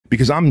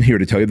Because I'm here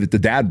to tell you that the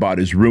dad bod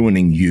is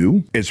ruining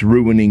you, it's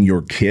ruining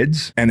your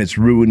kids, and it's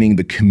ruining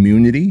the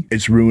community,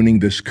 it's ruining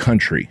this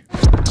country.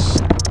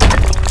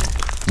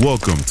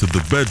 Welcome to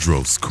the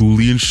Bedros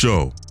Keuilian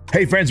Show.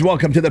 Hey friends,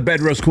 welcome to the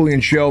Bedros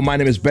Keuilian Show. My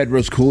name is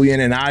Bedros Keuilian,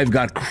 and I've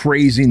got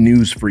crazy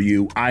news for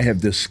you. I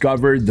have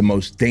discovered the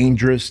most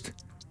dangerous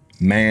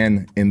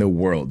man in the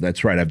world.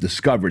 That's right, I've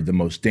discovered the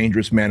most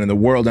dangerous man in the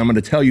world. I'm going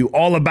to tell you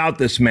all about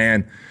this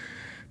man.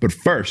 But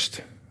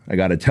first, I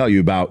got to tell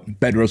you about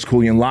Bedros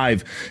Keuilian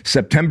Live.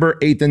 September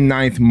 8th and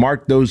 9th,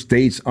 mark those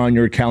dates on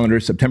your calendar.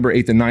 September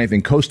 8th and 9th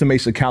in Costa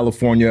Mesa,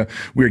 California.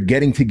 We're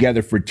getting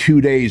together for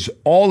 2 days.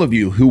 All of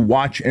you who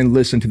watch and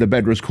listen to the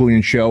Bedros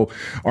Keuilian Show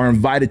are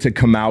invited to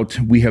come out.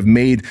 We have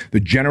made the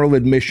general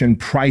admission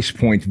price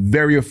point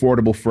very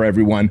affordable for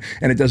everyone.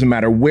 And it doesn't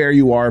matter where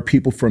you are.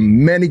 People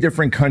from many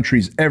different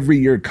countries every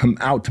year come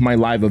out to my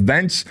live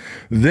events.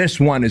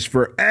 This one is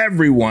for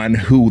everyone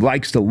who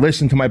likes to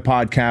listen to my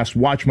podcast,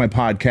 watch my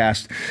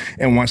podcast,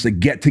 and wants to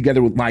get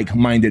together with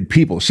like-minded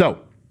people.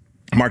 So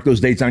mark those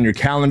dates on your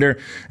calendar.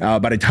 By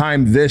the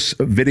time this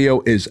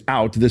video is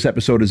out, this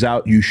episode is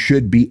out, you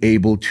should be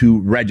able to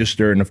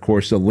register. And of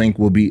course, the link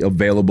will be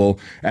available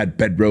at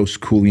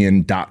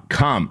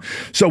bedroskeuilian.com.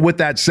 So with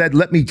that said,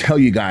 let me tell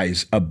you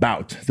guys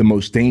about the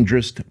most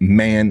dangerous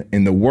man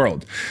in the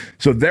world.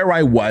 So there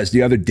I was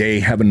the other day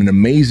having an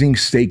amazing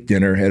steak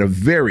dinner at a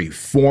very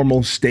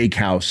formal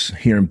steakhouse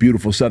here in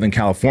beautiful Southern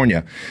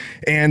California.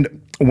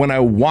 And when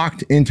I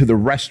walked into the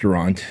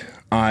restaurant,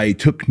 I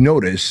took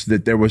notice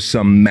that there was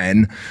some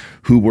men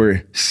who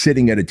were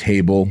sitting at a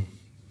table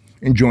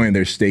enjoying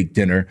their steak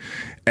dinner.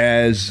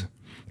 As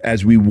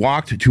we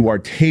walked to our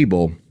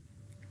table,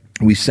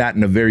 we sat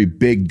in a very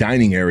big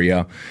dining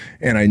area,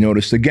 and I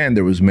noticed again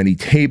there was many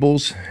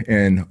tables,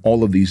 and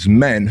all of these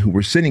men who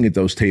were sitting at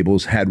those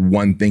tables had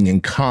one thing in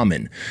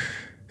common.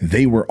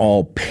 They were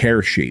all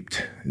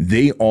pear-shaped.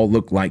 They all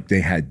looked like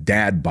they had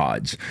dad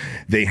bods.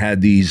 They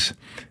had these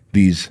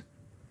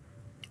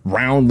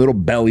round little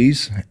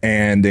bellies,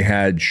 and they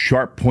had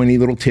sharp, pointy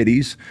little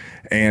titties,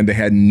 and they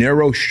had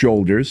narrow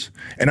shoulders.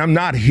 And I'm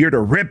not here to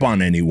rip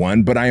on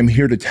anyone, but I am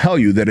here to tell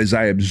you that as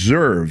I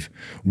observe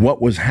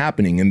what was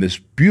happening in this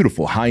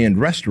beautiful high-end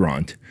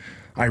restaurant,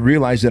 I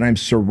realized that I'm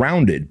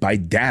surrounded by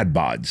dad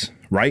bods,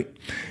 right?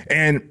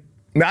 And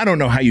I don't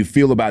know how you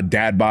feel about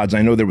dad bods.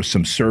 I know there was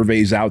some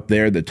surveys out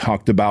there that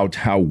talked about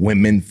how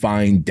women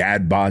find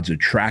dad bods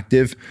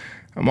attractive.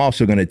 I'm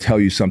also going to tell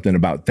you something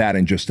about that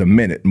in just a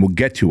minute, and we'll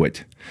get to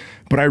it.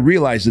 But I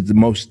realize that the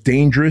most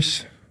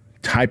dangerous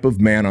type of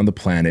man on the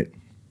planet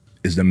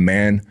is the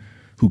man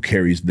who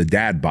carries the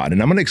dad bod.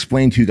 And I'm going to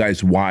explain to you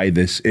guys why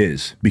this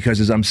is. Because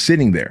as I'm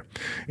sitting there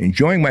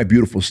enjoying my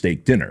beautiful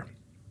steak dinner,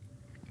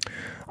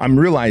 I'm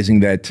realizing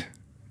that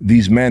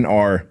these men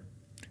are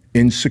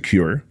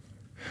insecure,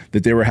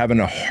 that they were having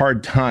a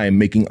hard time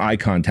making eye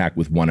contact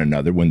with one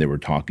another when they were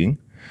talking.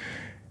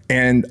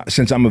 And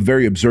since I'm a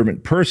very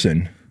observant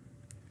person,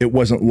 it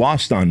wasn't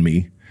lost on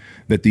me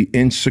that the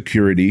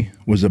insecurity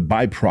was a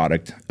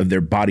byproduct of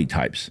their body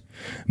types.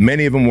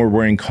 Many of them were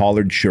wearing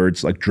collared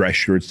shirts, like dress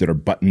shirts that are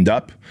buttoned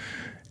up,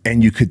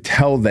 and you could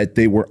tell that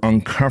they were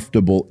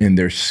uncomfortable in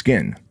their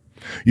skin.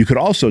 You could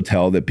also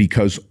tell that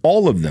because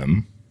all of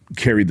them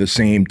carried the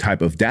same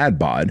type of dad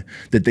bod,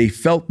 that they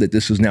felt that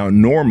this is now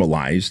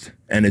normalized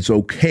and it's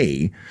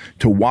okay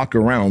to walk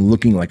around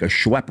looking like a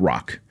schlepp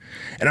rock.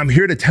 And I'm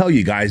here to tell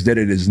you guys that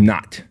it is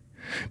not.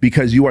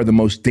 Because you are the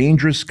most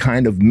dangerous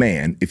kind of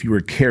man if you are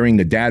carrying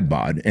a dad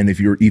bod, and if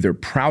you're either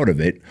proud of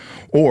it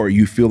or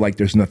you feel like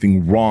there's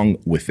nothing wrong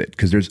with it,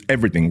 because there's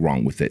everything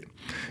wrong with it.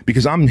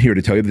 Because I'm here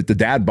to tell you that the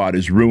dad bod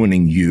is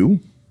ruining you,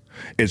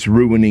 it's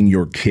ruining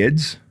your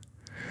kids,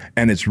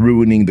 and it's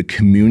ruining the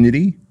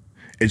community,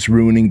 it's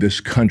ruining this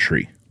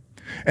country.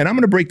 And I'm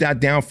going to break that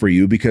down for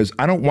you because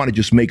I don't want to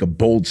just make a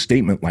bold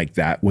statement like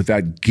that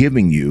without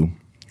giving you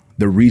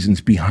the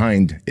reasons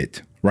behind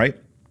it, right?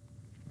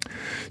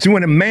 See,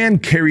 when a man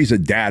carries a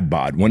dad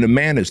bod, when a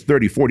man is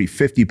 30, 40,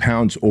 50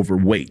 pounds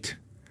overweight,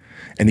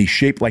 and he's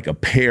shaped like a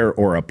pear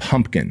or a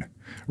pumpkin,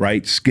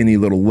 right? Skinny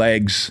little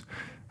legs,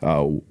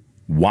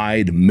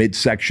 wide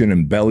midsection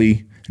and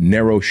belly,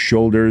 narrow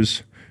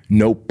shoulders,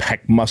 no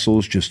pec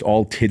muscles, just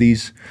all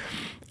titties.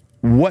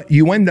 What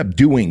you end up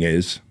doing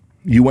is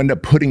you end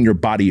up putting your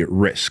body at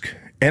risk.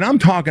 And I'm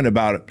talking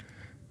about,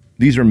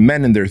 these are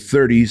men in their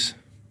 30s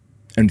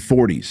and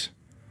 40s.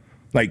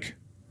 Like,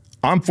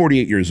 I'm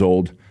 48 years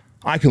old.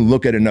 I can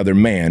look at another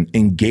man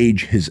and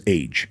gauge his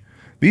age.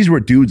 These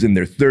were dudes in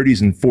their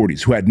 30s and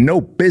 40s who had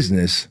no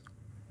business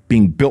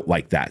being built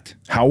like that.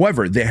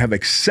 However, they have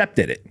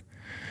accepted it.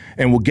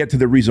 And we'll get to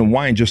the reason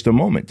why in just a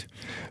moment.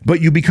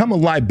 But you become a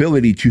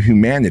liability to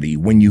humanity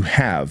when you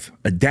have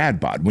a dad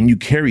bod, when you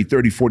carry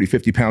 30, 40,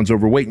 50 pounds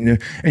overweight. And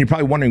you're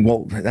probably wondering,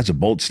 well, that's a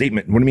bold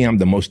statement. What do you mean I'm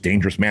the most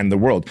dangerous man in the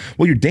world?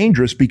 Well, you're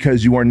dangerous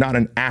because you are not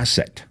an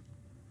asset.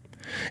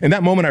 In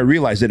that moment, I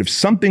realized that if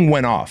something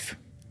went off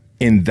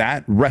in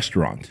that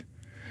restaurant,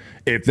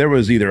 if there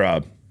was either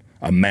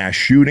a mass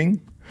shooting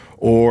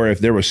or if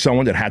there was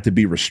someone that had to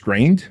be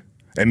restrained,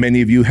 and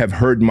many of you have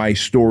heard my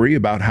story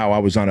about how I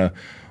was on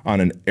on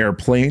an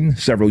airplane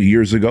several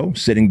years ago,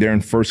 sitting there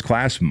in first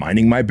class,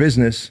 minding my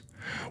business,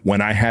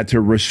 when I had to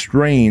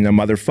restrain a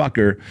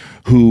motherfucker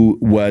who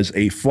was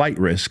a flight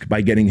risk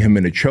by getting him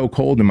in a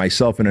chokehold, and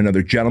myself and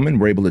another gentleman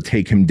were able to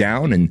take him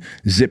down and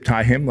zip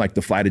tie him like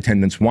the flight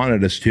attendants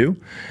wanted us to.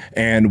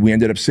 And we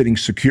ended up sitting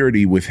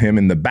security with him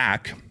in the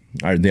back.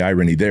 The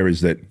irony there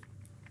is that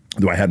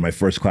though I had my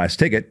first class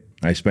ticket,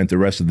 I spent the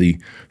rest of the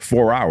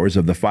 4 hours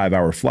of the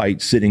 5-hour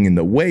flight sitting in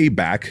the way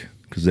back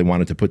because they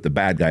wanted to put the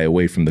bad guy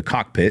away from the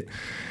cockpit,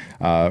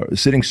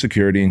 sitting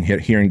security and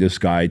hearing this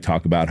guy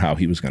talk about how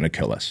he was going to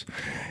kill us.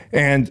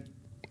 And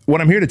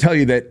what I'm here to tell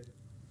you that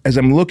as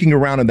I'm looking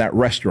around in that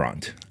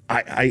restaurant,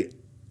 I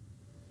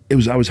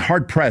was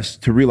hard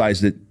pressed to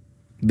realize that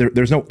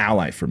there's no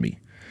ally for me.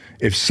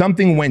 If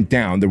something went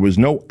down, there was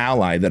no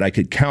ally that I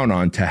could count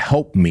on to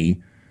help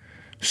me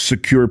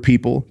secure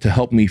people, to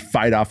help me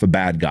fight off a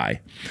bad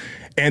guy.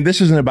 And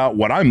this isn't about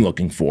what I'm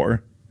looking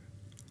for.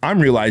 I'm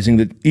realizing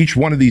that each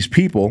one of these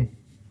people,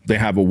 they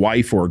have a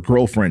wife or a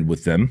girlfriend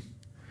with them.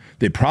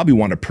 They probably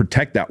want to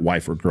protect that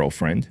wife or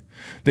girlfriend.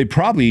 They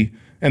probably,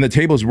 and the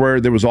tables where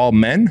there was all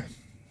men,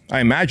 I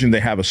imagine they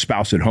have a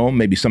spouse at home.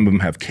 Maybe some of them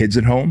have kids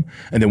at home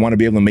and they want to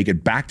be able to make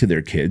it back to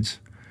their kids,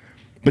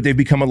 but they've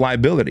become a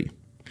liability.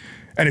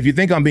 And if you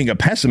think I'm being a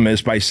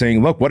pessimist by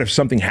saying, look, what if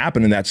something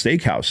happened in that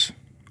steakhouse?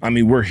 I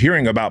mean, we're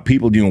hearing about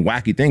people doing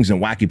wacky things in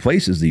wacky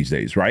places these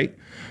days, right?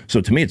 So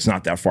to me, it's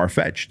not that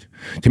far-fetched.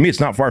 To me, it's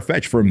not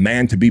far-fetched for a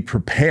man to be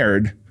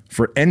prepared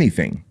for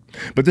anything.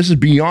 But this is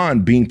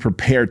beyond being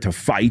prepared to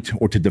fight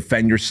or to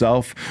defend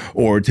yourself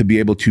or to be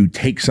able to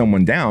take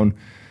someone down.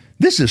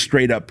 This is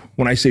straight up,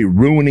 when I say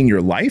ruining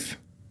your life,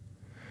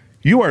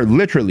 you are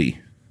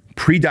literally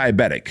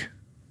pre-diabetic.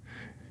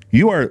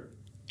 You are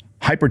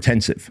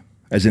hypertensive,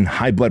 as in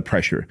high blood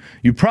pressure.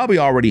 You probably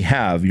already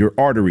have your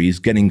arteries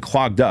getting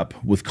clogged up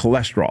with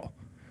cholesterol.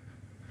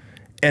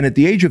 And at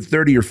the age of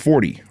 30 or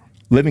 40,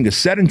 living a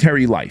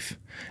sedentary life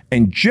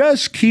and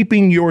just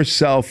keeping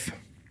yourself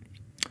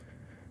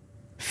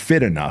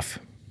fit enough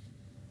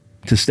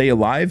to stay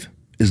alive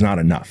is not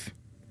enough.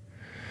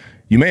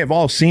 You may have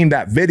all seen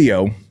that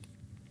video,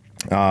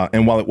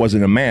 and while it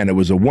wasn't a man, it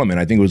was a woman.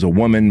 I think it was a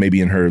woman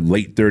maybe in her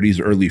late 30s,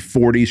 early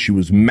 40s. She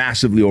was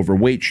massively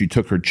overweight. She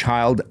took her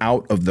child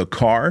out of the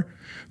car,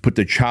 put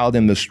the child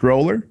in the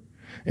stroller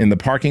in the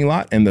parking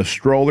lot, and the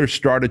stroller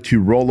started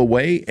to roll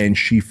away and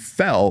she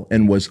fell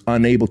and was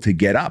unable to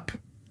get up.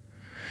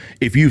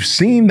 If you've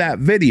seen that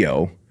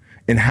video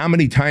and how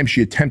many times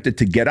she attempted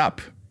to get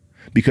up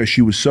because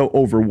she was so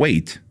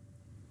overweight,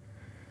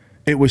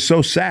 it was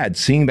so sad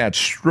seeing that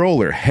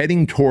stroller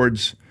heading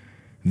towards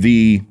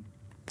the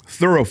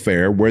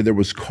thoroughfare where there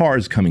was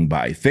cars coming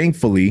by.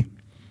 Thankfully,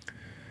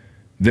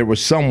 there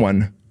was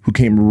someone who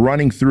came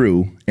running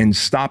through and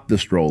stopped the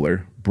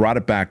stroller, brought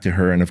it back to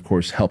her, and of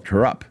course helped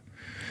her up.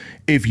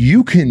 If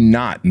you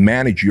cannot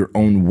manage your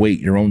own weight,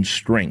 your own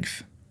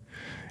strength,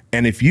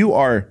 and if you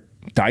are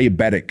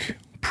diabetic,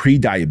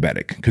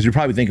 pre-diabetic, because you're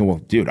probably thinking, well,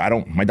 dude,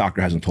 my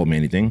doctor hasn't told me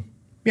anything.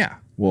 Yeah,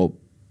 well,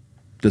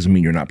 doesn't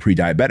mean you're not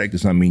pre-diabetic,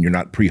 does not mean you're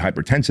not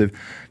pre-hypertensive,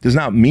 does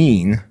not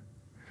mean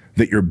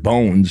that your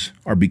bones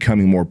are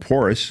becoming more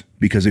porous,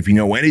 because if you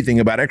know anything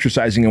about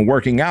exercising and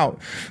working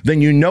out,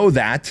 then you know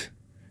that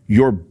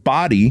your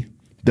body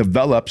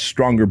develops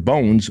stronger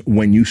bones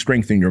when you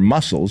strengthen your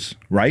muscles,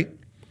 right?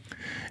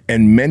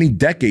 And many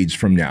decades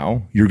from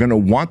now, you're going to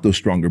want those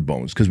stronger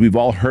bones, because we've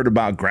all heard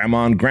about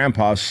grandma and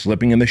grandpa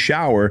slipping in the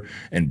shower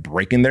and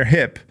breaking their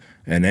hip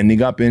and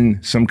ending up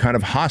in some kind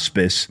of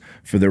hospice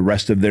for the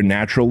rest of their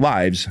natural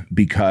lives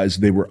because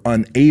they were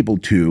unable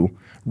to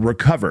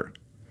recover.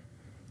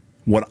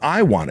 What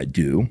I want to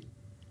do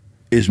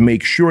is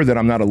make sure that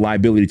I'm not a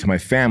liability to my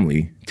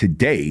family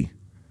today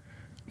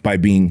by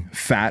being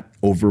fat,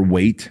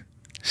 overweight,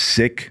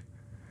 sick,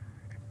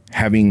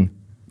 having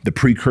the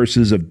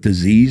precursors of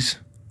disease.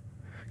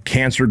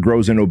 Cancer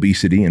grows in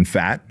obesity and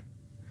fat,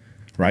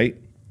 right?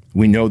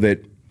 We know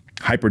that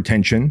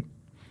hypertension,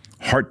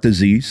 heart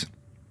disease,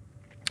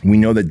 we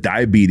know that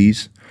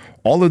diabetes,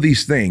 all of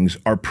these things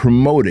are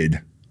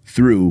promoted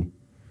through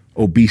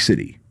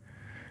obesity.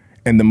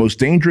 And the most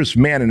dangerous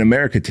man in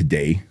America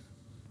today,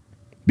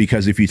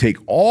 because if you take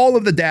all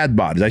of the dad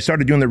bods, I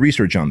started doing the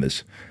research on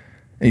this,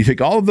 and you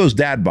take all of those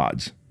dad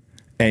bods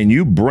and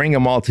you bring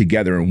them all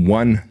together in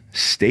one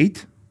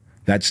state,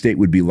 that state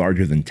would be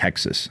larger than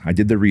Texas. I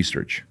did the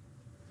research.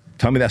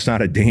 Tell me that's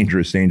not a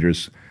dangerous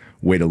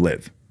way to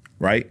live,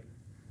 right?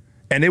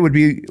 And it would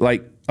be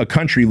like a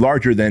country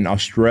larger than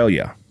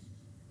Australia.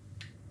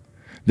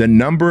 The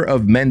number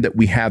of men that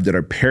we have that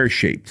are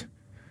pear-shaped,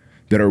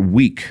 that are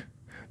weak,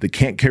 that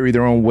can't carry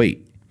their own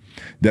weight,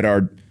 that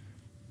are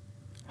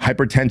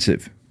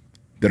hypertensive,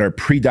 that are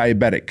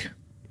pre-diabetic,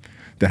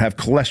 that have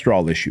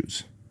cholesterol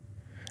issues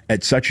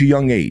at such a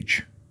young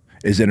age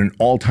is at an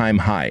all-time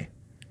high.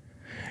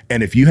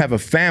 And if you have a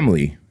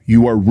family,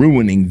 you are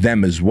ruining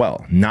them as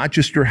well, not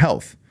just your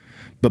health,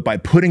 but by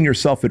putting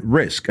yourself at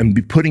risk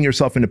and putting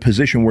yourself in a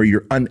position where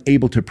you're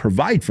unable to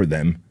provide for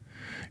them,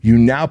 you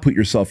now put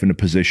yourself in a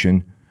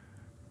position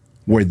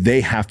where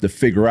they have to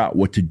figure out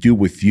what to do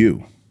with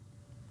you.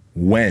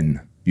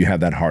 when you have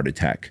that heart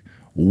attack,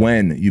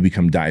 when you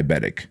become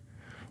diabetic,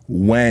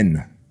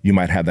 when you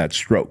might have that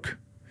stroke.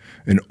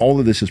 And all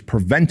of this is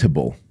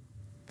preventable.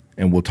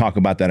 And we'll talk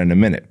about that in a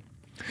minute.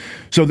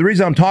 So the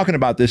reason I'm talking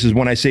about this is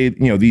when I say,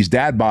 these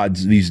dad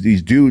bods,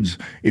 these dudes,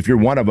 if you're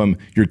one of them,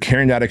 you're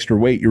carrying that extra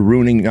weight, you're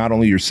ruining not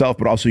only yourself,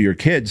 but also your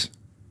kids.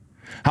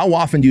 How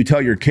often do you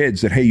tell your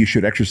kids that, hey, you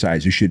should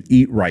exercise, you should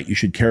eat right, you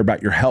should care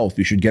about your health,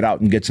 you should get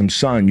out and get some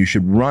sun, you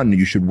should run,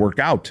 you should work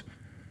out?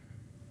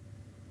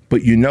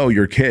 But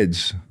your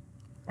kids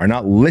are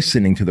not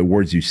listening to the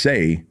words you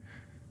say.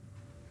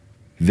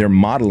 They're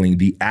modeling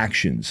the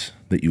actions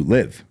that you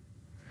live.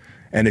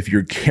 And if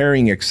you're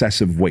carrying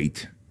excessive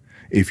weight,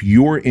 if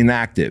you're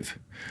inactive,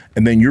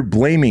 and then you're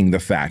blaming the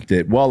fact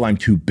that, well, I'm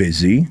too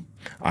busy,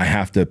 I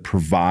have to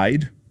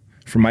provide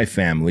for my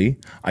family,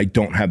 I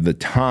don't have the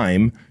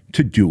time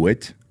to do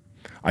it,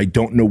 I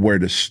don't know where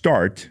to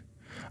start,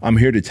 I'm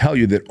here to tell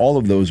you that all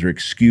of those are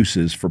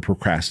excuses for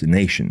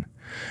procrastination.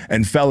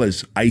 And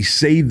fellas, I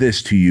say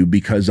this to you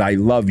because I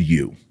love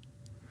you.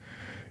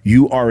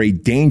 You are a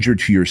danger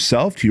to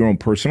yourself, to your own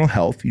personal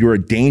health. You're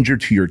a danger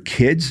to your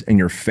kids and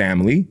your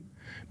family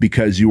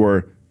because you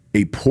are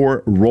a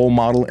poor role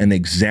model and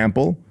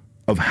example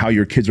of how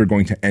your kids are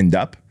going to end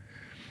up.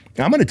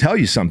 Now, I'm going to tell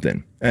you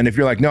something. And if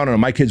you're like, no,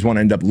 my kids won't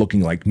end up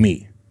looking like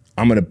me,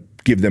 I'm going to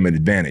give them an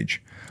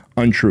advantage.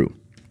 Untrue.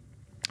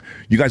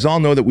 You guys all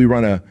know that we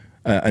run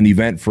an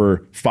event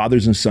for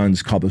fathers and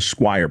sons called the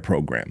Squire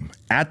Program.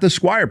 At the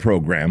Squire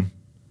Program,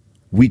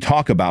 we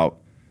talk about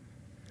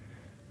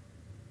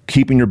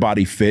keeping your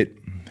body fit,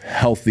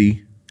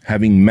 healthy,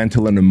 having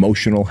mental and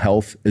emotional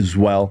health as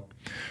well.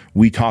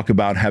 We talk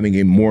about having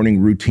a morning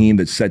routine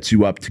that sets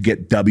you up to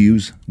get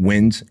W's,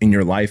 wins in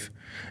your life.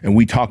 And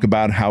we talk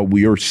about how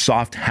your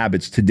soft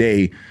habits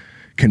today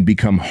can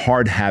become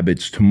hard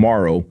habits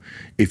tomorrow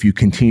if you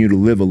continue to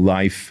live a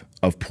life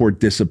of poor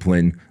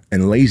discipline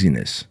and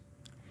laziness.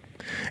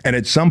 And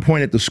at some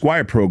point at the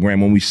Squire Program,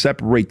 when we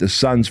separate the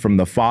sons from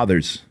the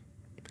fathers,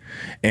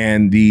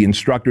 and the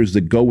instructors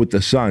that go with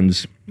the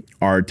sons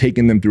are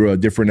taking them through a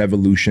different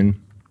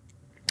evolution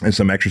and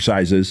some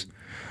exercises,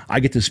 I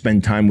get to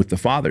spend time with the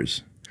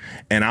fathers.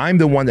 And I'm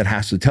the one that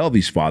has to tell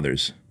these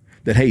fathers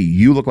that, hey,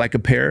 you look like a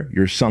pear,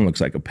 your son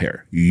looks like a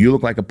pear. You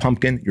look like a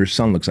pumpkin, your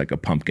son looks like a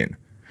pumpkin.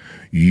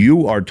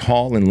 You are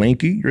tall and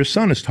lanky, your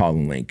son is tall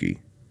and lanky.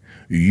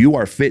 You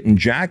are fit and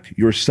jacked,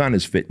 your son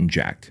is fit and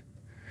jacked.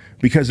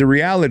 Because the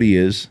reality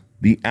is,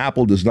 the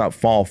apple does not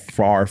fall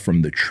far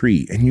from the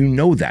tree, and you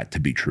know that to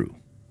be true.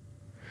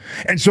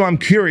 And so I'm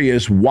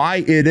curious why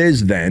it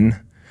is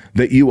then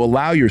that you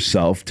allow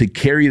yourself to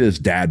carry this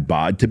dad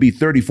bod, to be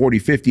 30, 40,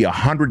 50,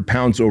 100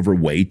 pounds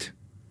overweight.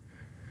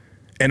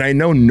 And I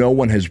know no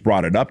one has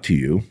brought it up to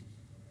you.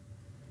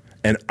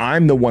 And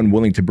I'm the one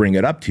willing to bring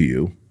it up to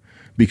you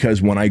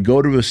because when I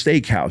go to a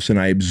steakhouse and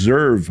I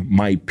observe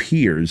my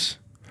peers,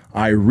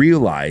 I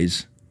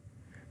realize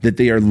that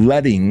they are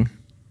letting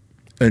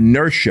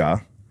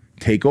inertia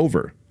take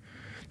over.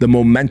 The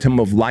momentum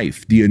of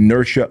life, the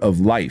inertia of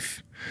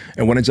life.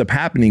 And what ends up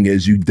happening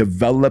is you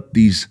develop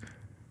these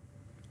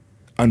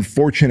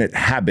unfortunate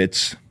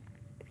habits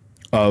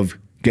of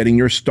getting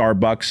your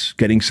Starbucks,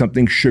 getting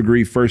something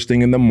sugary first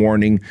thing in the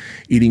morning,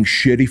 eating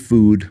shitty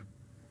food,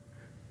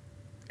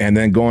 and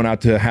then going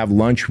out to have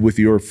lunch with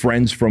your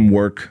friends from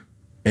work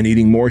and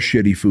eating more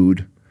shitty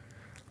food,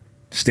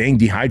 staying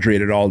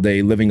dehydrated all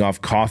day, living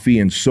off coffee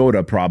and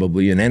soda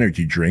probably and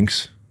energy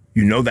drinks.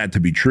 You know that to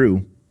be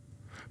true.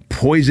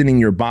 Poisoning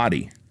your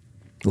body,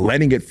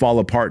 letting it fall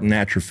apart and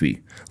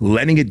atrophy,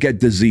 letting it get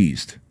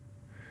diseased,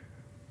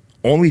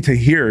 only to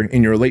hear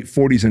in your late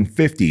 40s and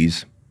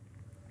 50s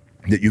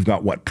that you've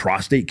got what,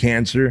 prostate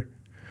cancer,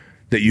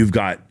 that you've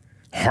got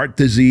heart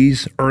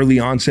disease, early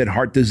onset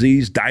heart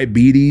disease,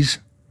 diabetes,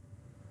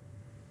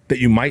 that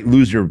you might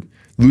lose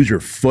your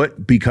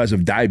foot because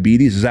of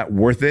diabetes. Is that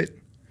worth it?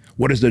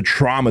 What is the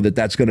trauma that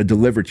that's going to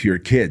deliver to your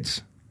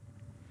kids?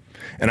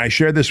 And I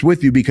share this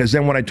with you because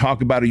then when I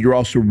talk about it, you're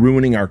also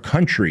ruining our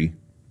country.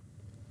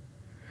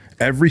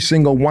 Every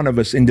single one of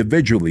us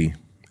individually,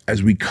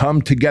 as we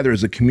come together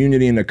as a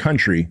community and a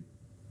country,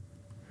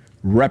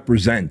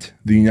 represent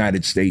the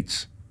United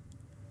States.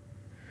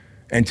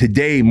 And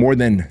today, more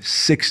than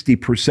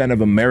 60%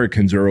 of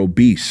Americans are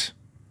obese.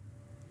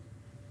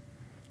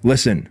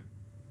 Listen,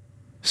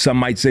 some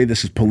might say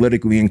this is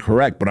politically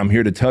incorrect, but I'm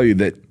here to tell you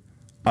that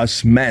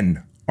us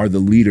men are the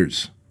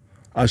leaders.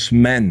 Us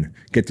men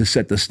get to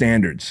set the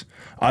standards.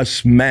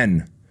 Us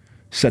men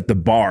set the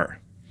bar.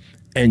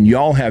 And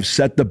y'all have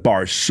set the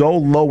bar so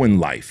low in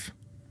life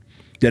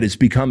that it's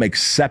become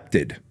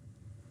accepted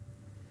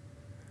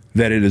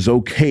that it is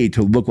okay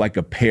to look like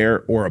a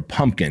pear or a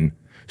pumpkin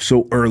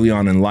so early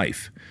on in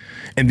life.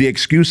 And the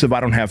excuse of I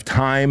don't have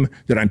time,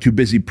 that I'm too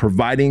busy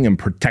providing and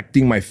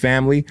protecting my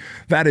family,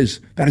 that is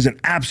an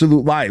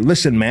absolute lie.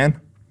 Listen, man,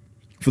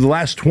 for the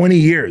last 20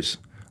 years,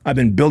 I've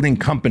been building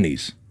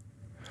companies.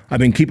 I've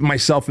been keeping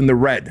myself in the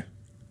red.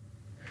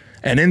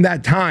 And in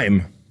that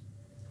time,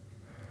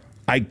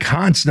 I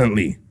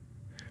constantly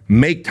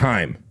make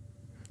time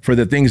for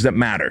the things that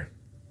matter.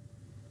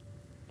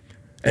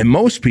 And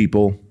most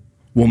people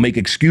will make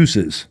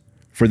excuses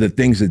for the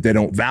things that they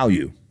don't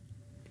value.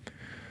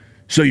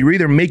 So you're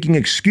either making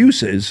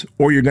excuses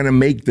or you're going to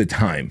make the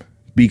time,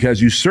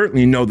 because you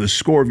certainly know the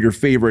score of your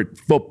favorite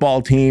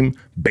football team,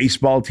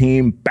 baseball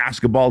team,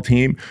 basketball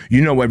team.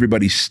 You know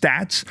everybody's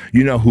stats.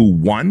 You know who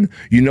won.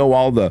 You know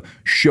all the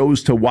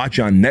shows to watch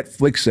on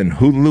Netflix and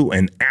Hulu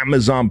and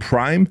Amazon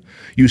Prime.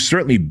 You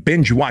certainly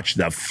binge watch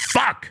the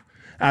fuck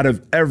out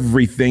of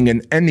everything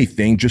and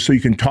anything just so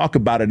you can talk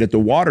about it at the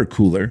water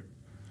cooler.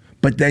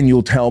 But then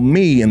you'll tell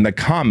me in the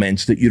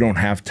comments that you don't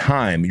have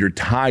time, you're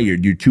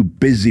tired, you're too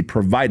busy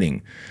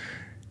providing.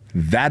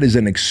 That is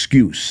an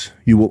excuse.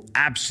 You will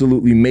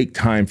absolutely make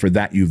time for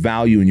that you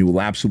value, and you will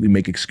absolutely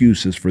make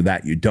excuses for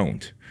that you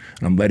don't.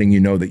 And I'm letting you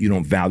know that you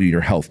don't value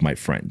your health, my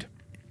friend.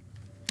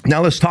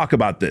 Now let's talk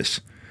about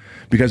this,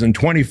 because in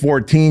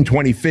 2014,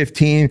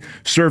 2015,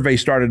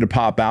 surveys started to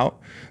pop out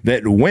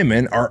that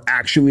women are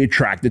actually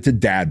attracted to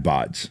dad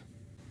bods.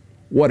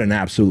 What an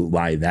absolute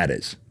lie that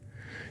is.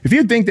 If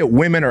you think that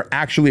women are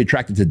actually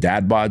attracted to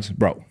dad bods,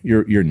 bro,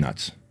 you're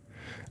nuts.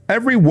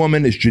 Every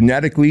woman is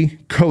genetically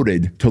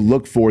coded to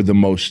look for the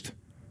most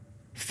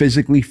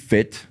physically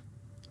fit,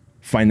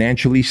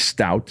 financially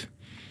stout,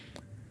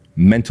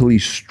 mentally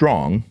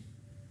strong,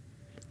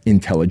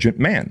 intelligent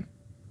man,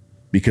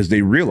 because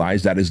they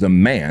realize that is the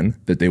man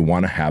that they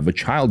want to have a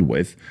child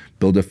with,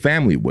 build a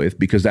family with,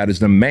 because that is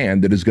the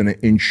man that is going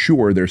to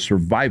ensure their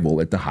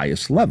survival at the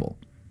highest level.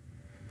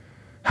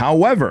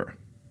 However,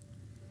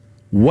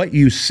 what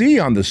you see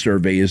on the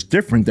survey is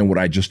different than what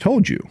I just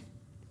told you.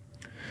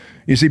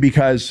 You see,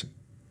 because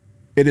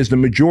it is the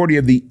majority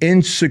of the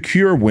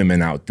insecure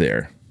women out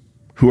there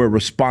who are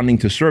responding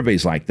to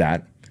surveys like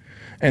that.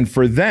 And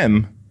for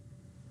them,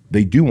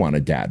 they do want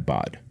a dad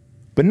bod.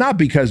 But not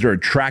because they're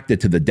attracted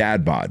to the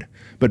dad bod,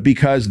 but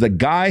because the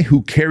guy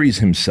who carries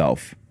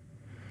himself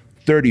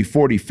 30,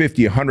 40,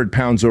 50, 100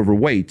 pounds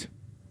overweight,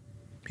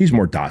 he's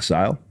more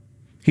docile.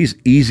 He's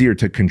easier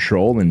to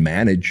control and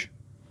manage.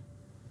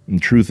 And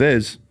truth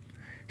is,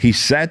 he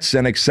sets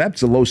and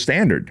accepts a low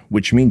standard,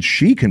 which means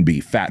she can be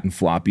fat and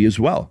floppy as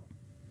well.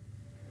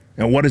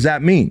 And what does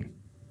that mean?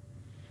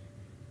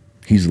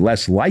 He's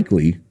less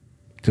likely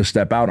to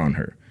step out on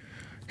her.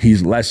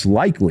 He's less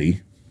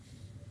likely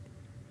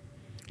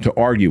to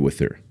argue with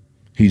her.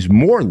 He's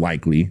more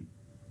likely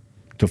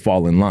to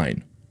fall in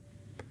line.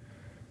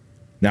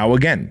 Now,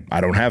 again,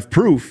 I don't have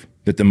proof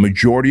that the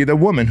majority of the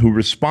women who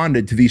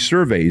responded to these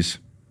surveys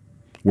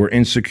were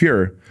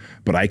insecure,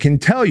 but I can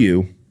tell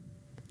you,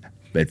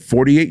 at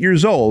 48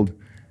 years old,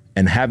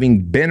 and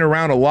having been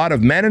around a lot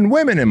of men and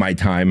women in my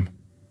time,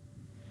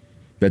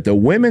 that the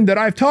women that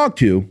I've talked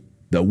to,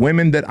 the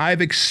women that I've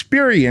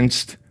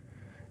experienced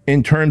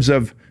in terms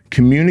of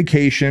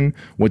communication,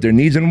 what their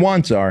needs and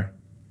wants are,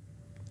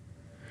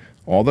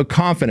 all the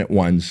confident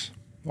ones,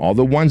 all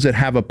the ones that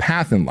have a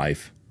path in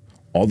life,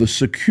 all the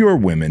secure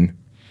women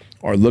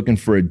are looking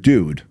for a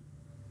dude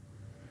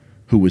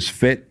who is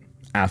fit,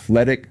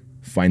 athletic,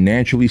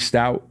 financially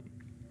stout,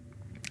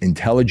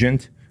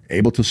 intelligent,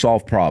 able to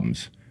solve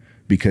problems,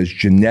 because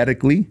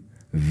genetically,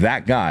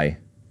 that guy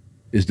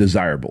is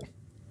desirable.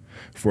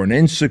 For an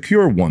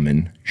insecure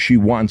woman, she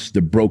wants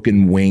the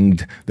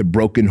broken-winged, the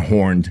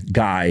broken-horned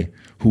guy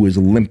who is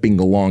limping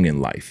along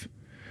in life.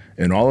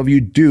 And all of you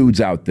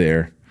dudes out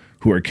there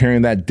who are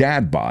carrying that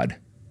dad bod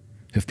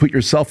have put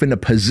yourself in a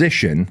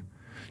position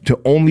to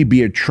only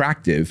be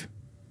attractive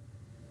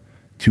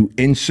to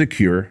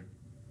insecure,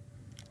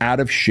 out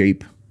of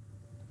shape,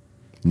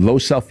 low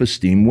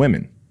self-esteem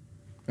women.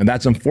 And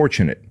that's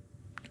unfortunate,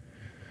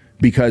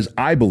 because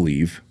I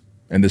believe,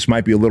 and this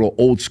might be a little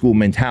old school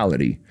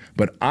mentality,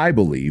 but I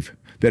believe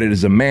that it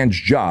is a man's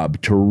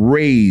job to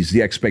raise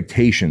the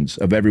expectations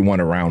of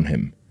everyone around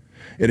him.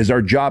 It is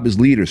our job as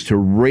leaders to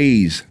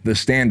raise the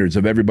standards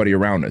of everybody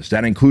around us.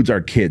 That includes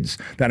our kids.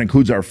 That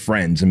includes our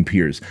friends and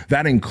peers.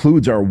 That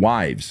includes our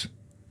wives,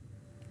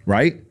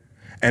 right?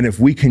 And if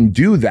we can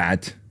do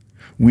that,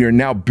 we are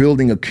now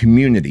building a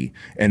community,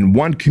 and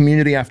one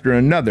community after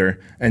another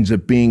ends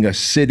up being a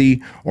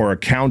city or a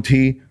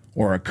county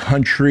or a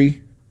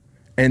country.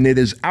 And it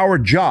is our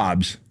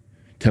jobs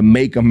to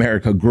make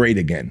America great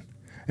again.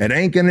 It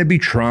ain't gonna be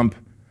Trump.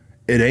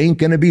 It ain't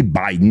gonna be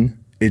Biden.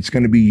 It's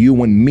gonna be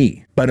you and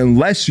me. But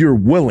unless you're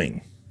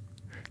willing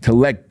to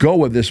let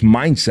go of this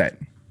mindset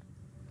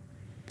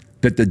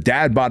that the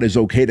dad bod is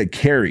okay to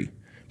carry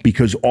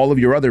because all of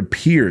your other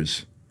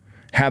peers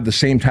have the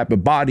same type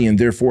of body and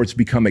therefore it's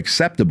become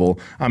acceptable,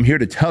 I'm here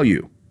to tell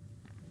you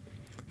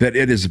that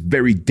it is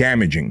very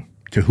damaging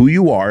to who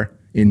you are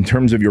in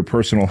terms of your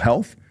personal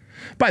health.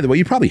 By the way,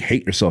 you probably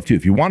hate yourself too.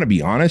 If you want to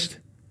be honest,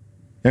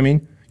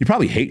 you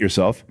probably hate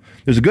yourself.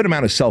 There's a good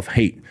amount of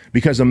self-hate,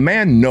 because a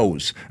man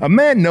knows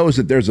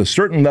that there's a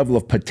certain level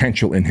of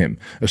potential in him,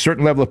 a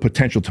certain level of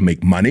potential to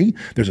make money.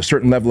 There's a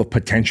certain level of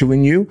potential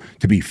in you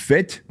to be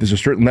fit. There's a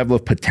certain level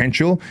of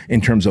potential in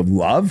terms of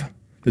love.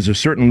 There's a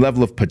certain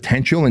level of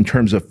potential in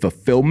terms of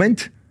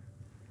fulfillment.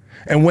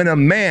 And when a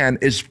man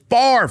is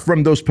far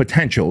from those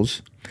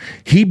potentials,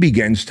 he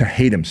begins to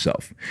hate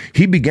himself.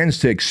 He begins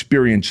to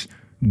experience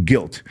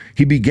guilt.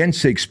 He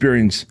begins to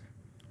experience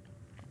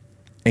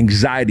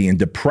anxiety and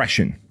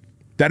depression.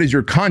 That is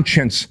your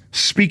conscience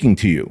speaking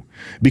to you.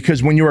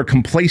 Because when you are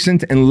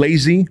complacent and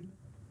lazy,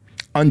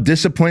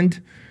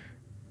 undisciplined,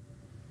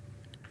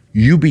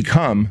 you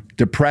become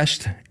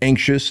depressed,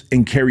 anxious,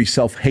 and carry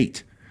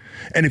self-hate.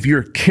 And if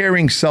you're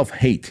carrying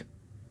self-hate,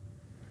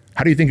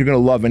 how do you think you're going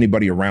to love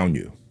anybody around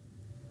you?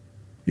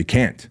 You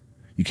can't.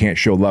 You can't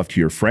show love to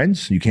your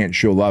friends. You can't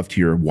show love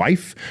to your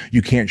wife.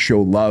 You can't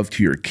show love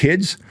to your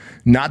kids,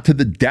 not to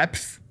the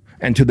depth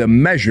and to the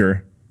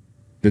measure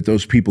that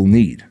those people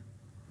need.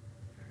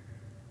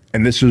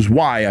 And this is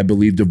why I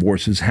believe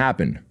divorces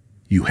happen.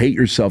 You hate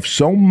yourself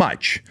so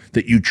much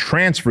that you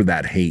transfer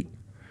that hate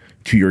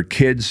to your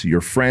kids,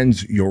 your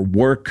friends, your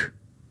work,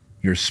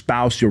 your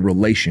spouse, your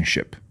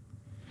relationship.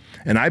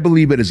 And I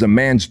believe it is a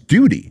man's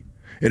duty,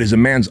 it is a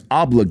man's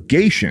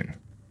obligation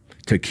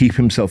to keep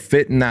himself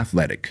fit and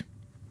athletic.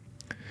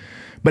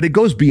 But it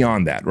goes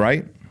beyond that,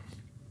 right?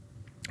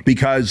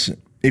 Because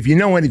if you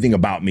know anything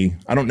about me,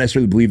 I don't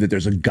necessarily believe that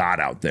there's a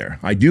God out there.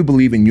 I do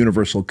believe in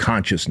universal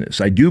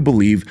consciousness. I do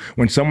believe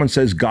when someone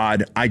says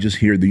God, I just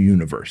hear the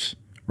universe,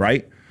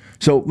 right?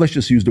 So let's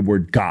just use the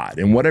word God.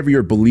 And whatever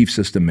your belief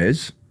system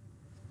is,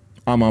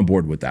 I'm on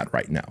board with that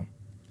right now.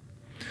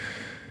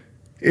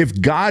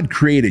 If God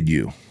created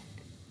you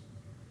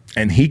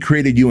and he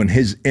created you in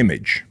his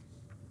image,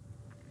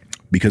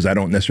 because I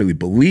don't necessarily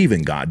believe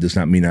in God does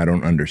not mean I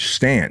don't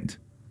understand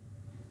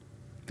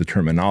the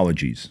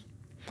terminologies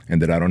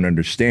and that I don't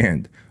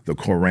understand the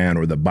Quran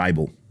or the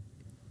Bible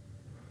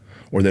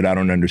or that I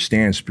don't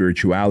understand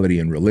spirituality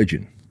and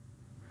religion,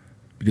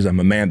 because I'm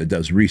a man that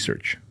does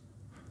research.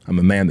 I'm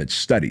a man that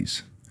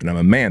studies, and I'm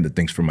a man that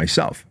thinks for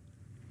myself.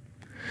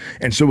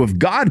 And so if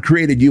God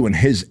created you in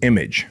his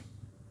image,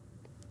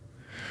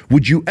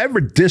 would you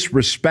ever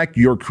disrespect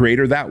your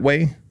creator that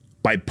way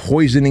by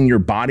poisoning your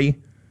body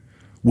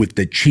with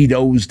the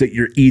Cheetos that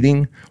you're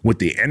eating, with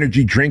the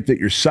energy drink that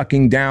you're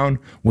sucking down,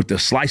 with the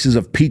slices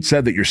of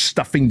pizza that you're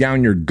stuffing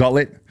down your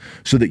gullet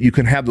so that you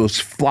can have those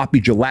floppy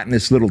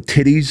gelatinous little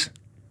titties?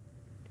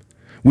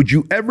 Would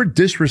you ever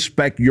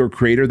disrespect your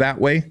creator that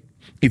way?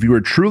 If you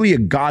were truly a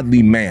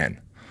godly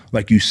man,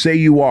 like you say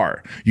you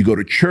are, you go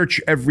to church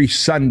every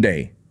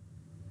Sunday.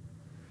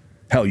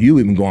 Hell, you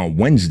even go on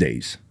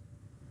Wednesdays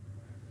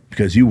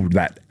because you were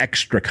that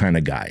extra kind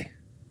of guy.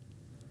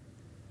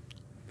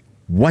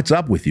 What's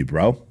up with you,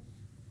 bro?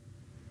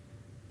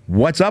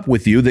 What's up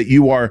with you that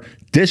you are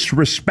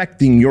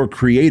disrespecting your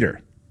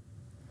creator?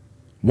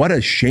 What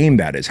a shame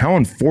that is. How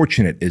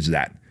unfortunate is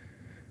that?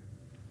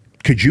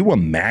 Could you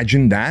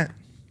imagine that?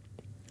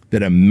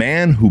 That a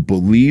man who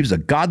believes, a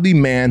godly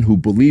man who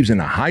believes in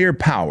a higher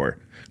power,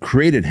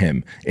 created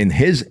him in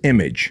his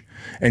image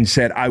and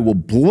said, I will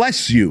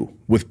bless you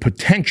with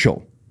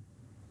potential.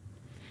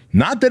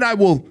 Not that I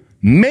will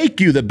make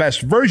you the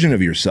best version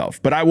of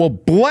yourself, but I will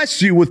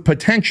bless you with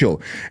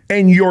potential.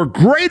 And your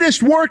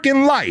greatest work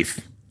in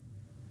life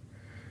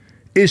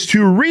is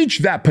to reach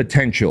that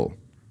potential.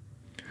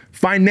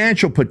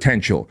 Financial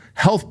potential,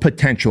 health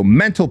potential,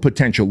 mental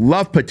potential,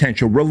 love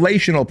potential,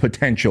 relational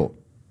potential,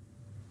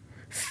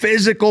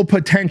 physical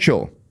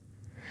potential.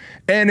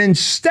 And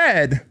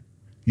instead,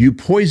 you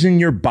poison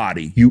your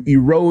body, you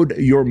erode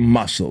your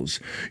muscles,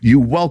 you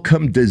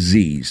welcome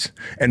disease.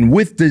 And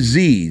with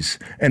disease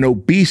and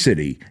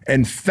obesity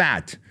and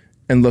fat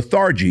and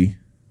lethargy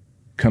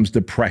comes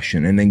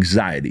depression and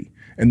anxiety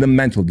and the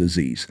mental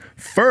disease.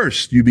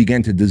 First, you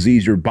begin to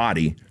disease your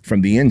body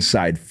from the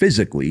inside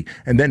physically,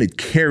 and then it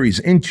carries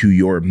into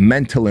your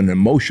mental and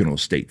emotional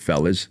state,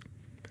 fellas.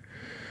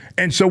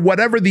 And so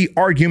whatever the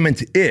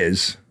argument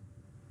is,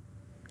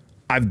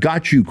 I've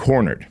got you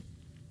cornered.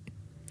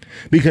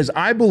 Because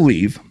I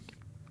believe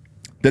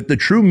that the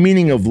true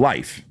meaning of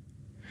life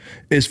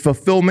is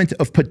fulfillment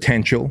of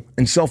potential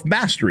and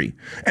self-mastery.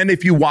 And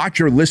if you watch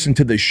or listen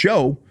to this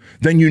show,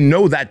 then you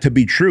know that to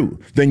be true.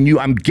 Then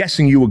I'm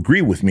guessing you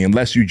agree with me,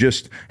 unless you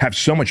just have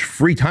so much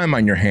free time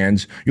on your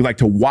hands, you like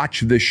to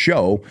watch this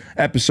show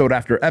episode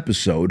after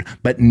episode,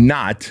 but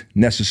not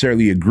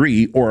necessarily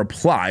agree or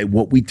apply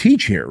what we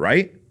teach here,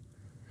 right?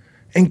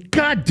 And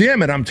God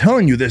damn it, I'm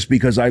telling you this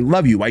because I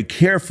love you, I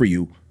care for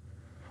you.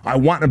 I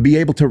want to be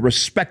able to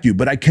respect you,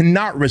 but I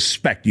cannot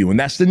respect you. And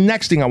that's the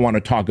next thing I want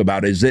to talk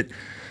about, is that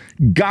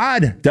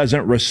God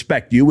doesn't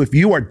respect you if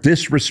you are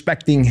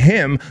disrespecting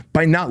him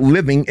by not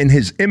living in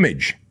his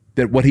image,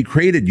 that what he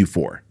created you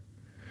for.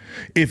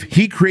 If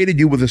he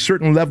created you with a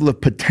certain level of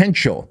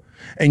potential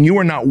and you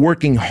are not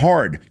working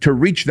hard to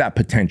reach that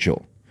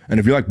potential, and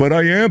if you're like, but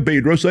I am,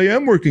 Bedros, I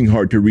am working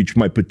hard to reach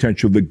my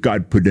potential that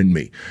God put in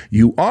me.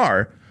 You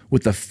are,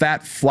 with a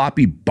fat,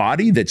 floppy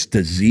body that's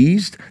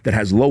diseased, that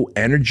has low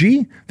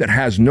energy, that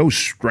has no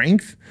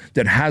strength,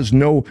 that has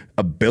no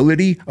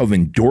ability of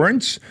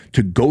endurance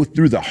to go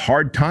through the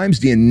hard times,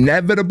 the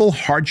inevitable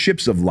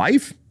hardships of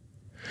life.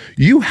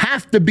 You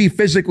have to be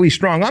physically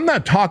strong. I'm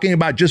not talking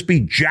about just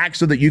be jacked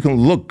so that you can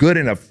look good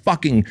in a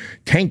fucking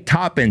tank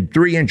top and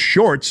 3-inch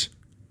shorts.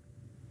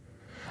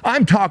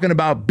 I'm talking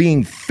about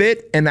being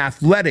fit and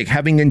athletic,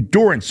 having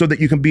endurance so that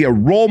you can be a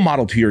role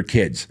model to your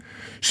kids,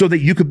 so that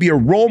you could be a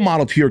role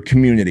model to your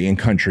community and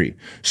country,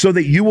 so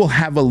that you will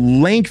have a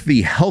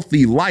lengthy,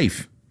 healthy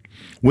life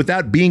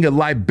without being a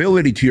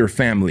liability to your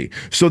family,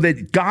 so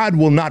that God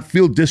will not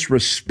feel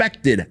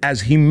disrespected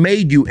as he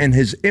made you in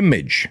his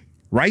image,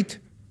 right?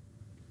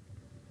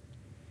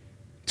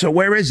 So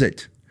where is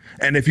it?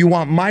 And if you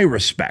want my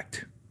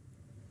respect,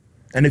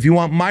 and if you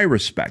want my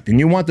respect, and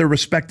you want the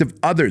respect of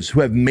others who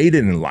have made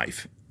it in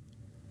life,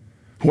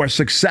 who are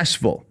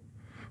successful,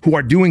 who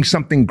are doing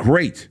something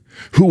great,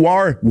 who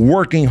are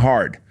working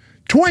hard.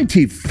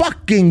 20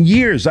 fucking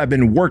years I've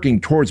been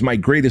working towards my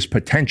greatest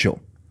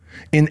potential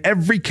in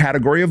every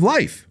category of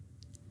life.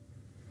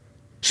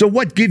 So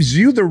what gives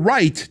you the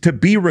right to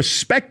be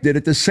respected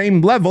at the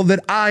same level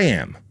that I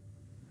am?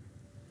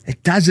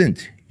 It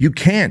doesn't. You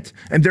can't,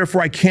 and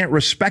therefore I can't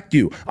respect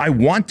you. I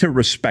want to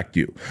respect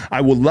you. I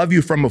will love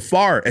you from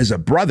afar as a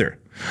brother.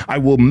 I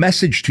will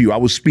message to you. I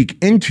will speak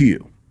into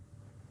you.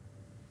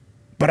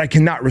 But I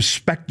cannot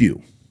respect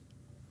you.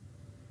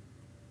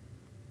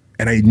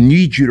 And I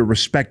need you to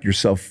respect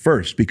yourself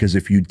first, because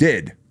if you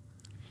did,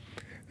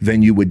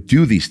 then you would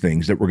do these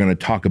things that we're going to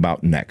talk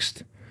about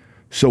next.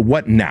 So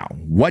what now?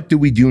 What do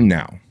we do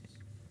now?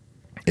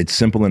 It's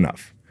simple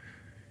enough.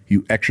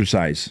 You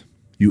exercise.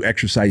 You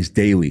exercise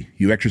daily.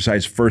 You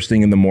exercise first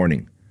thing in the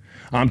morning.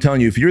 I'm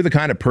telling you, if you're the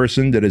kind of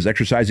person that is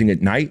exercising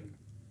at night,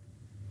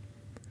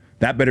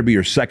 that better be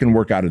your second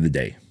workout of the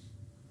day.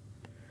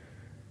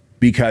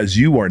 Because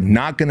you are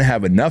not going to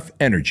have enough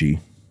energy,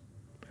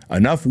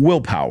 enough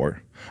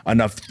willpower,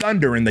 enough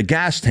thunder in the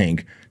gas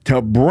tank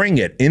to bring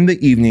it in the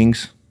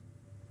evenings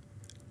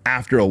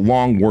after a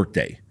long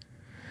workday.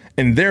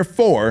 And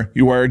therefore,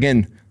 you are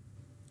again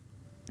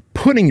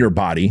putting your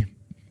body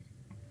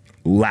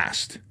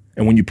last.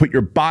 And when you put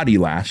your body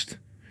last,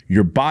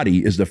 your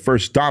body is the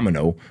first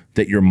domino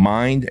that your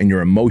mind and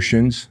your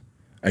emotions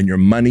and your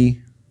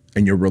money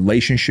and your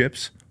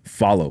relationships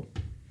follow.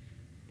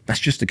 That's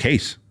just the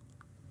case.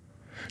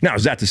 Now,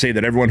 is that to say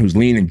that everyone who's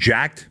lean and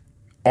jacked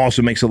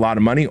also makes a lot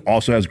of money,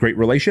 also has great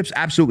relationships?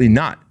 Absolutely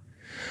not.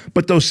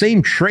 But those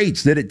same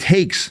traits that it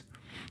takes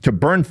to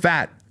burn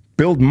fat,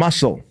 build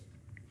muscle,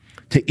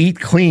 to eat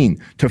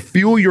clean, to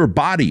fuel your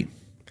body,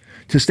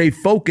 to stay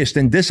focused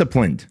and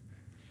disciplined,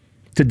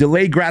 to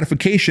delay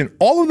gratification,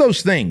 all of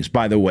those things,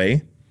 by the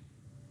way,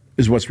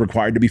 is what's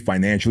required to be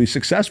financially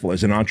successful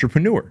as an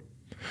entrepreneur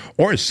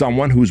or as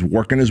someone who's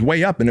working his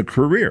way up in a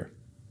career.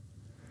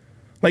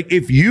 Like,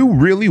 if you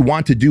really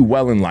want to do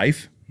well in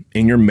life,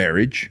 in your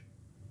marriage,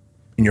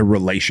 in your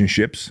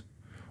relationships,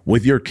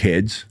 with your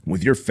kids,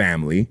 with your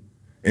family,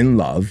 in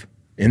love,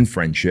 in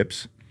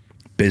friendships,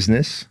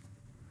 business,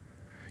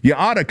 you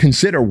ought to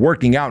consider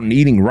working out and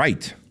eating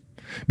right.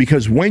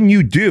 Because when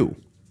you do,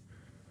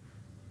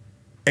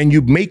 and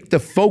you make the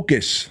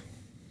focus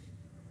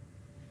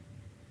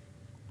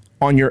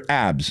on your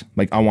abs,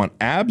 like I want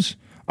abs,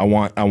 I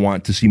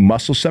want to see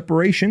muscle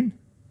separation,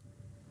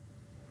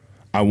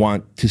 I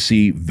want to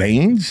see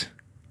veins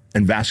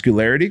and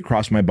vascularity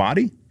across my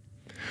body.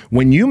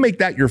 When you make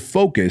that your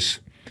focus,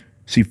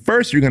 see,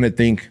 first you're going to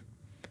think,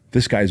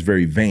 this guy's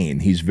very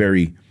vain. He's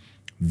very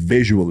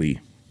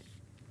visually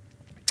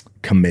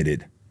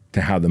committed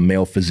to how the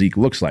male physique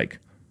looks like.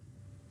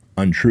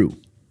 Untrue.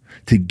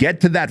 To get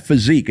to that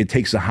physique, it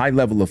takes a high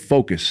level of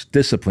focus,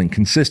 discipline,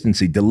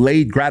 consistency,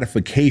 delayed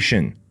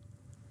gratification,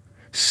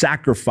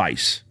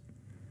 sacrifice.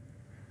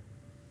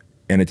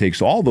 And it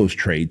takes all those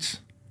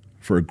traits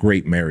for a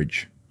great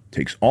marriage. It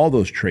takes all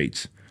those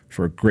traits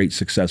for a great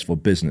successful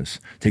business.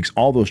 It takes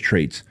all those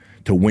traits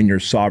to win your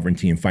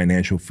sovereignty and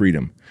financial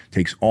freedom. It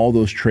takes all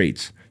those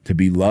traits to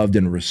be loved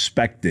and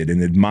respected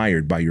and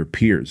admired by your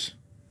peers.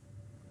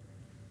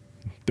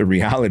 The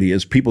reality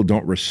is people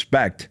don't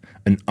respect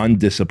an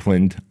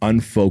undisciplined,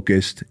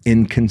 unfocused,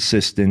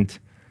 inconsistent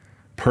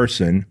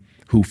person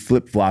who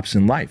flip-flops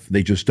in life.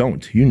 They just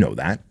don't. You know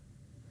that.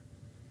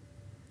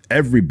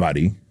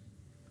 Everybody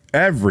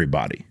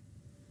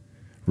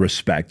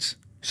respects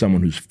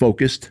someone who's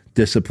focused,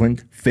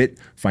 disciplined, fit,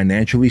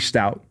 financially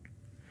stout,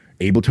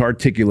 able to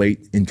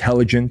articulate,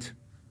 intelligent,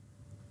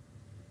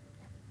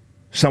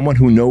 someone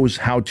who knows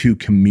how to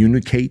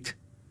communicate.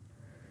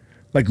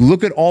 Like,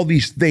 look at all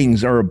these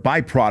things are a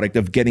byproduct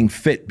of getting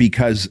fit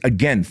because,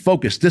 again,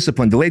 focus,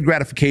 discipline, delayed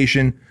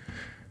gratification,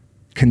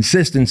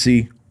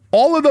 consistency,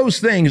 all of those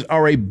things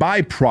are a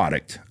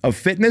byproduct of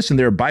fitness, and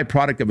they're a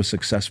byproduct of a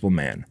successful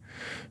man.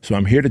 So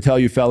I'm here to tell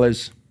you,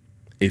 fellas,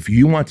 if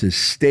you want to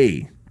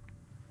stay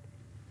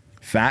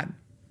fat,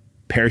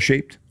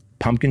 pear-shaped,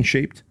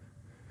 pumpkin-shaped,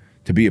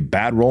 to be a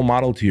bad role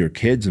model to your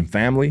kids and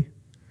family,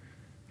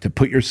 to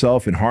put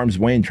yourself in harm's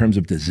way in terms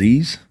of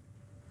disease,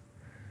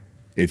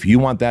 if you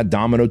want that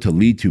domino to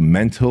lead to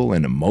mental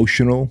and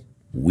emotional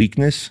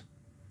weakness,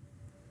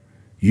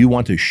 you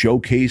want to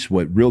showcase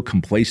what real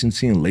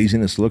complacency and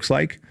laziness looks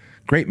like,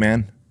 great,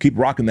 man. Keep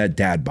rocking that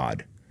dad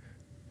bod.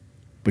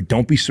 But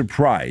don't be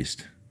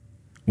surprised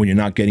when you're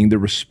not getting the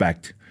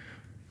respect,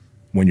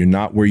 when you're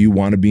not where you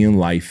want to be in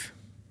life,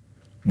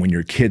 when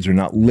your kids are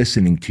not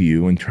listening to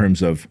you in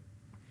terms of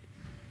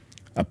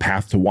a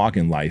path to walk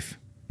in life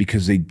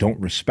because they don't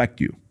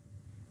respect you.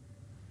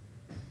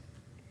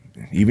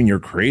 Even your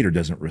creator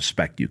doesn't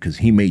respect you because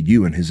he made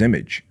you in his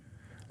image,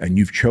 and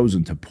you've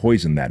chosen to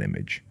poison that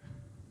image,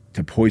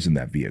 to poison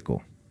that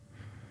vehicle.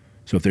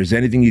 So if there's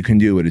anything you can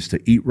do, it is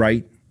to eat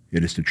right,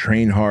 it is to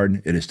train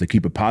hard, it is to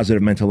keep a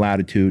positive mental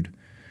attitude,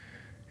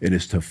 it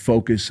is to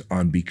focus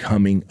on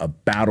becoming a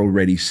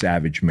battle-ready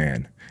savage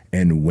man.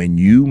 And when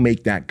you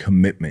make that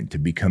commitment to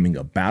becoming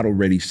a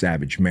battle-ready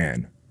savage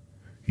man,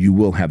 you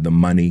will have the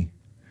money,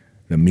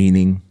 the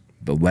meaning,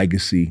 the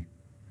legacy,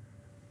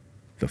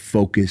 the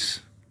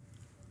focus,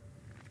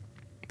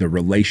 the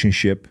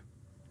relationship,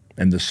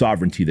 and the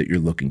sovereignty that you're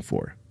looking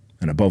for.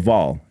 And above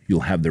all,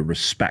 you'll have the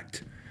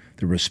respect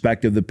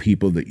of the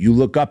people that you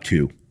look up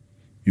to.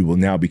 You will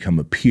now become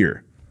a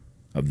peer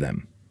of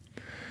them.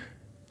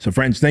 So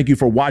friends, thank you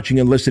for watching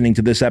and listening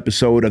to this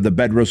episode of the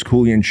Bedros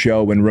Keuilian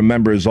Show. And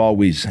remember, as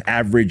always,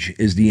 average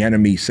is the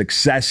enemy.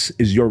 Success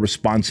is your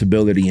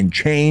responsibility, and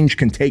change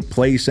can take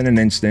place in an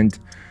instant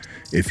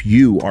if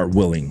you are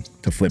willing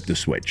to flip the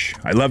switch.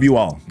 I love you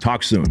all.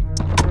 Talk soon.